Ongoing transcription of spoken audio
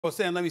Well,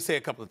 Sam, let me say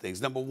a couple of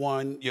things. Number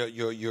one,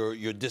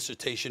 your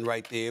dissertation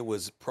right there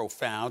was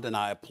profound, and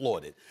I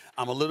applaud it.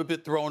 I'm a little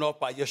bit thrown off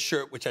by your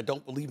shirt, which I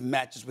don't believe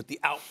matches with the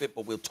outfit,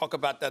 but we'll talk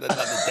about that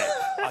another day.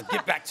 I'll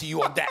get back to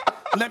you on that.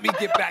 Let me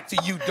get back to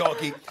you,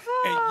 doggy,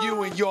 and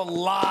you and your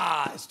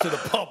lies to the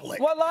public.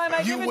 What lie am I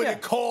giving you? You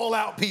wouldn't call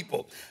out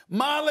people.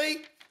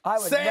 Molly, I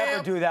would Sam,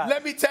 never do that.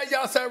 Let me tell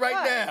y'all something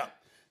right now.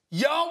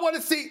 Y'all want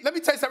to see, let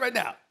me tell you something right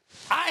now.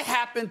 I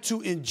happen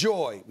to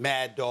enjoy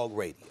Mad Dog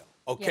Radio.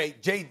 Okay,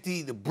 yeah.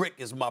 JD the Brick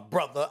is my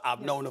brother. I've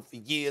known him for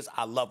years.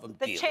 I love him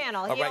dearly. The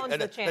channel. He owns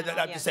the channel.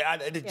 I'm just saying,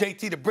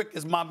 JT the Brick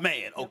is my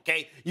man,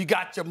 okay? You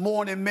got your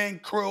Morning Men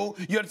crew.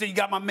 You understand? You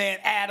got my man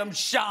Adam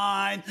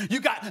Shine. You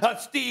got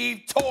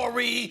Steve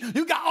Torrey.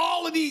 You got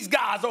all of these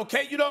guys,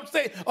 okay? You know what I'm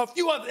saying? A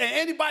few others. And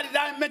anybody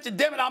that I didn't mention,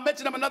 damn it, I'll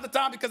mention them another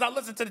time because I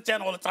listen to the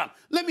channel all the time.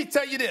 Let me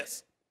tell you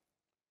this.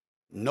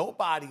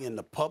 Nobody in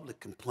the public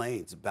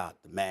complains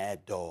about the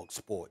Mad Dog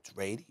Sports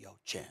Radio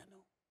channel.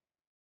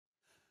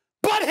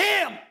 But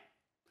him!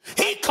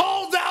 He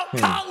calls out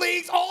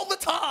colleagues all the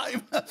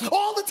time.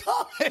 All the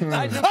time.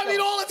 I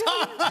mean, all the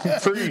time.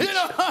 Freeze. You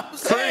know what I'm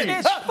saying?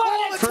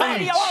 All the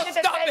time. Oh,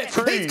 stop it.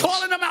 Freeze. He's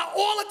calling them out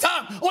all the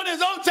time on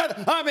his own channel.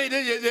 I mean,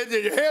 did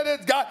you hear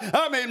this guy?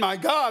 I mean, my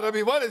God. I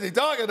mean, what is he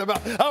talking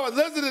about? I was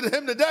listening to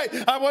him today.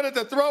 I wanted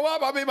to throw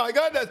up. I mean, my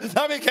goodness.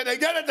 I mean, can they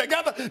get it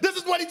together? This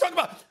is what he's talking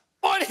about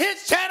on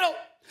his channel.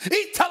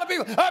 He's telling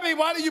people, I mean,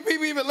 why do you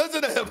people even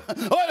listen to him?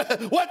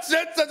 What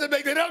sense does it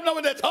make? They don't know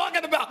what they're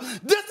talking about.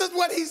 This is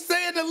what he's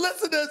saying to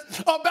listeners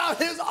about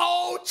his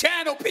own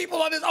channel,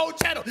 people on his own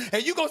channel.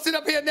 And you going to sit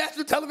up here on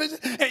national television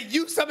and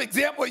use some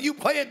example of you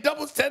playing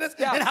doubles tennis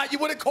and how you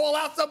want to call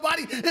out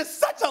somebody? It's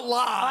such a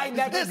lie. I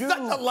never do. Such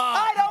a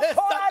lie. I don't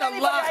call out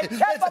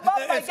anybody.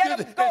 I step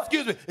them up.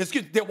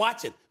 Excuse me. They're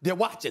watching. They're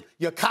watching.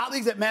 Your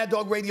colleagues at Mad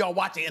Dog Radio are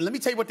watching. And let me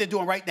tell you what they're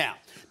doing right now.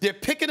 They're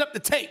picking up the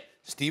tape.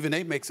 Stephen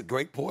A. makes a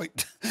great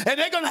point. And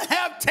they're going to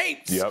have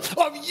tapes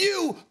of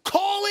you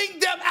calling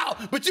them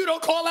out. But you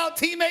don't call out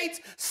teammates?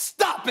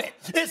 Stop it.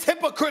 It's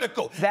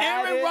hypocritical.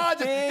 Aaron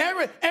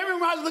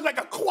Rodgers looked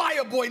like a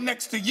choir boy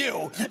next to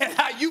you and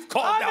how you've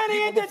called out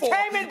people before.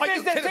 I'm in the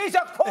entertainment business. He's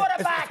a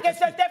quarterback. It's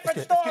a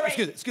different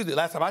story. Excuse me.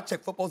 Last time I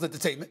checked, football's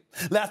entertainment.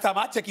 Last time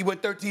I checked, he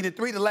went 13-3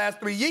 the last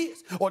 3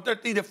 years. Or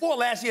 13-4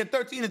 last year and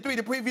 13-3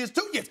 the previous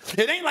 2 years.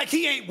 It ain't like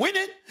he ain't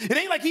winning. It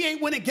ain't like he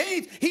ain't winning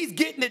games. He's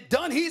getting it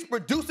done. He's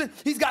producing.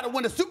 He's got to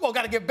win a Super Bowl,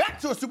 got to get back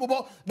to a Super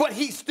Bowl, but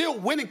he's still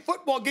winning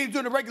football games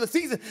during the regular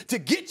season to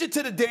get you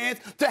to the dance,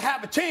 to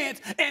have a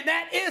chance, and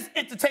that is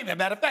entertainment.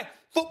 Matter of fact,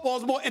 football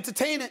is more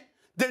entertaining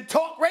than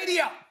talk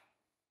radio.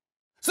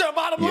 So the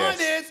bottom line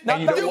is, not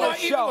the one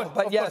show,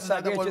 but yes,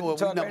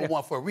 we're number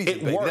one for a reason,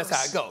 baby. That's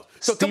how it goes.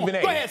 So Stephen come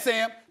on, go ahead,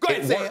 Sam. Go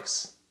ahead, Sam.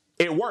 Works.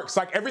 It works.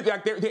 Like everything,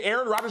 like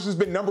Aaron Rodgers has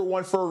been number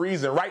one for a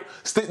reason, right?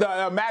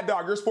 Mad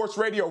Dog, your sports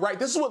radio, right?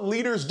 This is what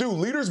leaders do.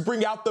 Leaders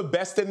bring out the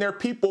best in their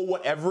people,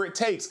 whatever it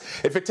takes.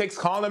 If it takes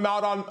calling them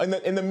out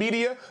in the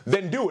media,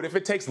 then do it. If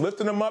it takes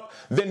lifting them up,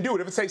 then do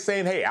it. If it takes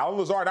saying, hey, Alan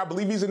Lazard, I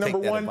believe he's the number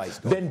one,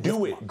 then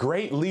do it.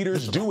 Great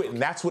leaders do it,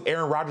 and that's what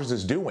Aaron Rodgers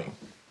is doing.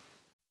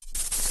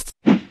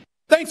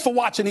 Thanks for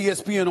watching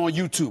ESPN on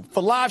YouTube.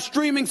 For live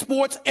streaming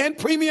sports and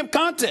premium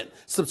content,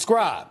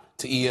 subscribe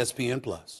to ESPN+.